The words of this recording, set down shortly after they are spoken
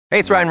Hey,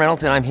 it's Ryan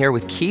Reynolds, and I'm here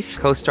with Keith,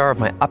 co-star of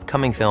my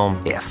upcoming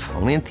film, If,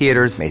 only in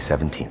theaters May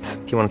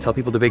 17th. Do you want to tell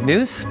people the big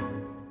news?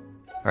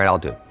 All right, I'll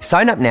do it.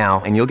 Sign up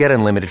now and you'll get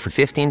unlimited for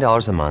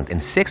 $15 a month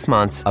and 6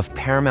 months of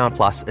Paramount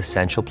Plus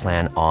Essential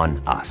Plan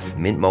on us.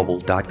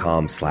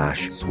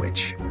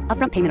 MintMobile.com/switch.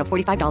 Upfront payment of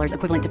 $45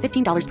 equivalent to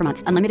 $15 per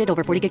month. Unlimited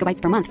over 40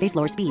 gigabytes per month. Face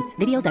lower speeds.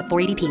 Videos at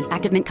 480p.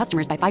 Active Mint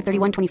customers by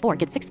 531.24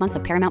 get 6 months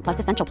of Paramount Plus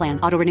Essential Plan.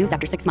 Auto renews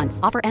after 6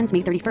 months. Offer ends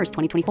May 31st,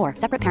 2024.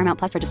 Separate Paramount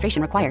Plus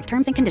registration required.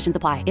 Terms and conditions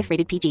apply if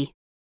rated PG.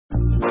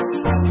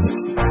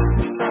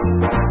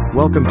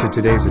 Welcome to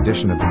today's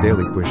edition of the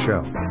Daily Quiz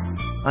Show.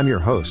 I'm your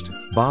host,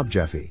 Bob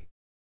Jeffy.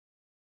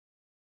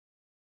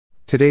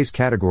 Today's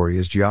category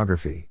is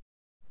geography.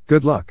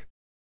 Good luck.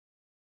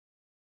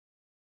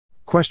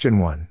 Question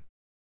 1.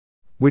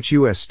 Which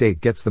U.S. state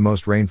gets the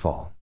most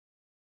rainfall?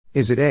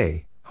 Is it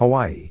A,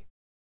 Hawaii,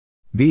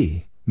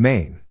 B,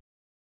 Maine,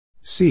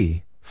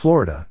 C,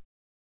 Florida,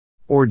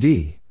 or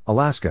D,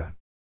 Alaska?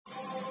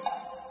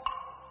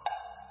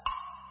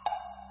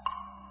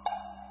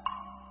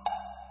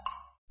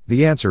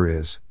 The answer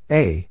is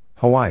A,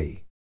 Hawaii.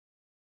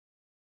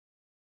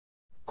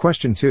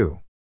 Question 2.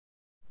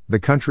 The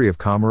country of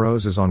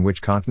Comoros is on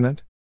which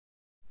continent?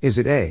 Is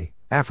it A,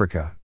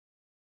 Africa,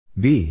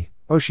 B,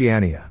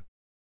 Oceania,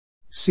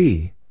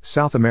 C,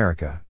 South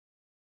America,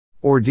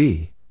 or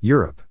D,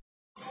 Europe?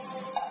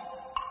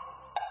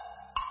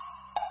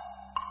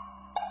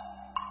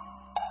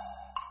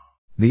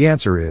 The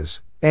answer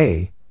is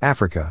A,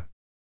 Africa.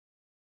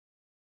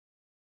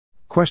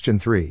 Question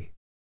 3.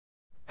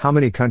 How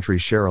many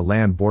countries share a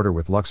land border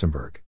with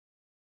Luxembourg?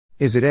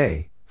 Is it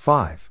A,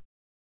 5,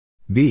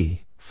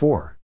 B,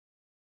 4,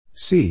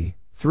 C,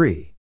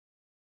 3,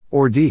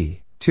 or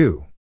D,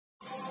 2?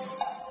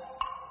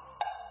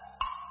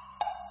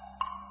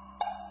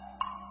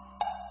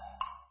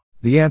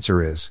 The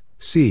answer is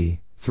C,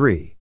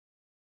 3.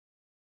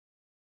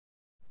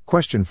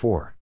 Question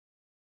 4.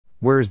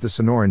 Where is the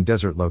Sonoran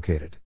Desert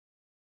located?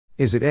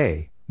 Is it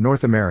A,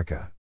 North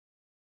America,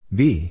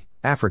 B,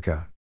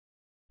 Africa,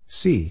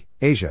 C,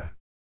 Asia,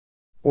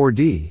 or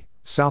D,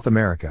 South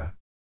America?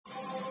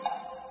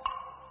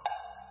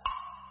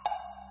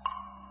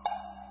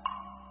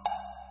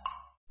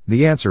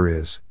 The answer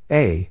is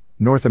A,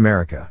 North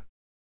America.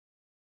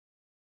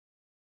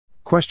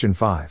 Question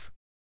 5.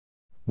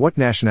 What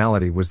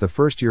nationality was the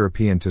first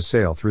European to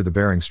sail through the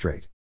Bering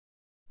Strait?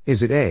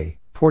 Is it A,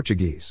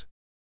 Portuguese,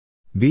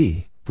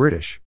 B,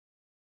 British,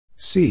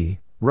 C,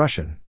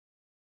 Russian,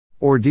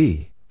 or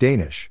D,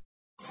 Danish?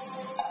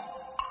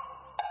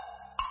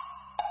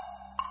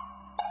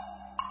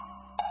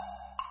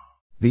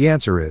 The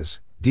answer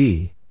is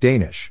D,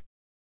 Danish.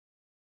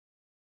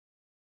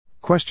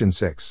 Question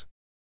 6.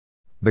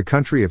 The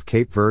country of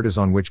Cape Verde is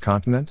on which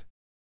continent?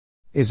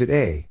 Is it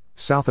A,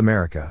 South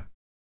America,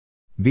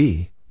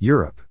 B,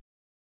 Europe,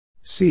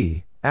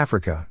 C,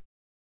 Africa,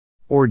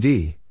 or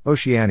D,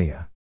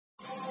 Oceania?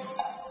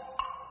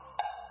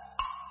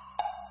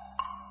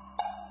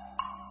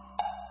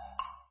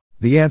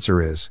 The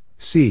answer is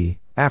C,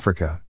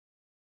 Africa.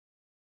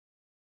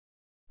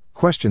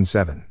 Question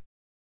 7.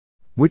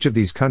 Which of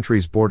these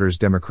countries borders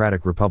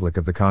Democratic Republic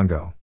of the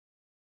Congo?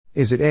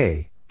 Is it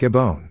A,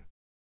 Gabon,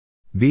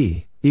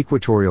 B,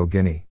 Equatorial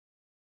Guinea,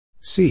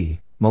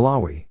 C,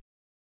 Malawi,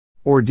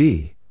 or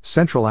D,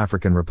 Central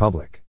African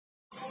Republic?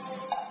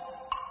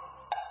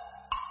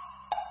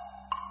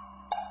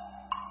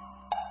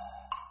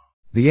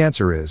 The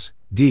answer is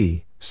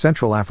D,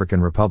 Central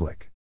African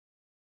Republic.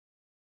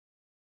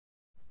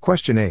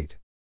 Question 8.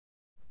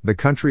 The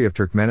country of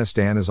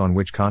Turkmenistan is on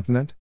which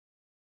continent?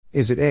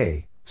 Is it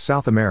A,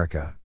 South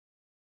America,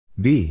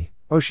 B,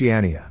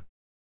 Oceania,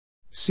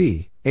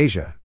 C,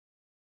 Asia,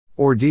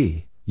 or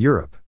D,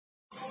 Europe?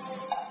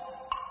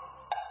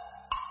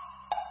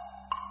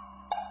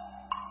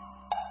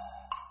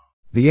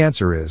 The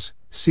answer is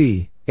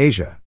C,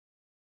 Asia.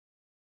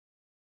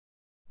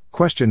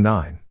 Question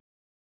 9.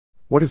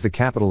 What is the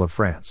capital of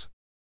France?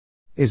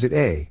 Is it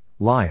A,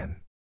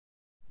 Lyon,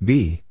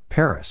 B,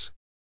 Paris,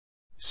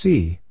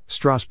 C,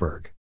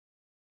 Strasbourg,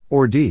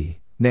 or D,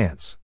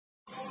 Nantes?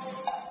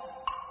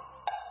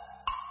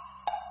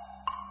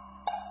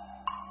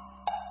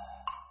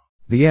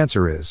 The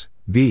answer is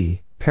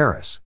B,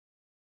 Paris.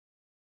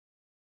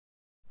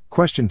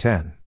 Question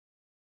 10.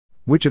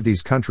 Which of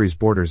these countries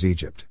borders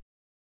Egypt?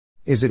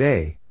 Is it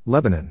A,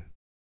 Lebanon,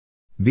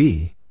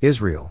 B,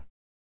 Israel,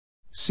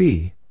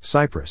 C,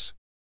 Cyprus,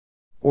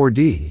 or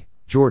D,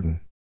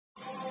 Jordan?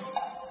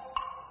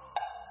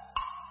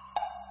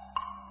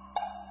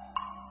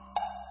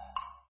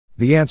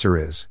 The answer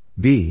is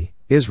B,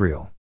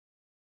 Israel.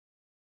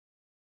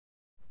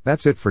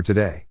 That's it for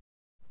today.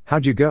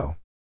 How'd you go?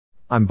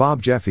 I'm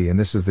Bob Jeffy and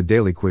this is the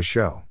Daily Quiz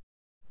Show.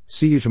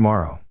 See you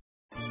tomorrow.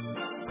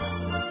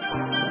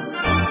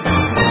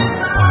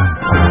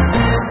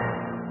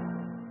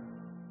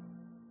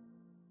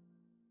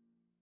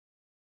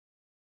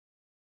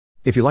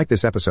 If you like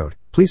this episode,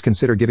 please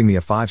consider giving me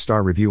a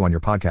 5-star review on your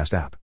podcast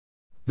app.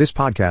 This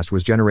podcast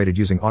was generated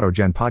using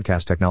AutoGen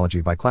podcast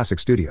technology by Classic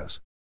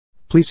Studios.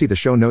 Please see the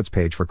show notes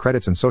page for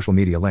credits and social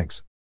media links.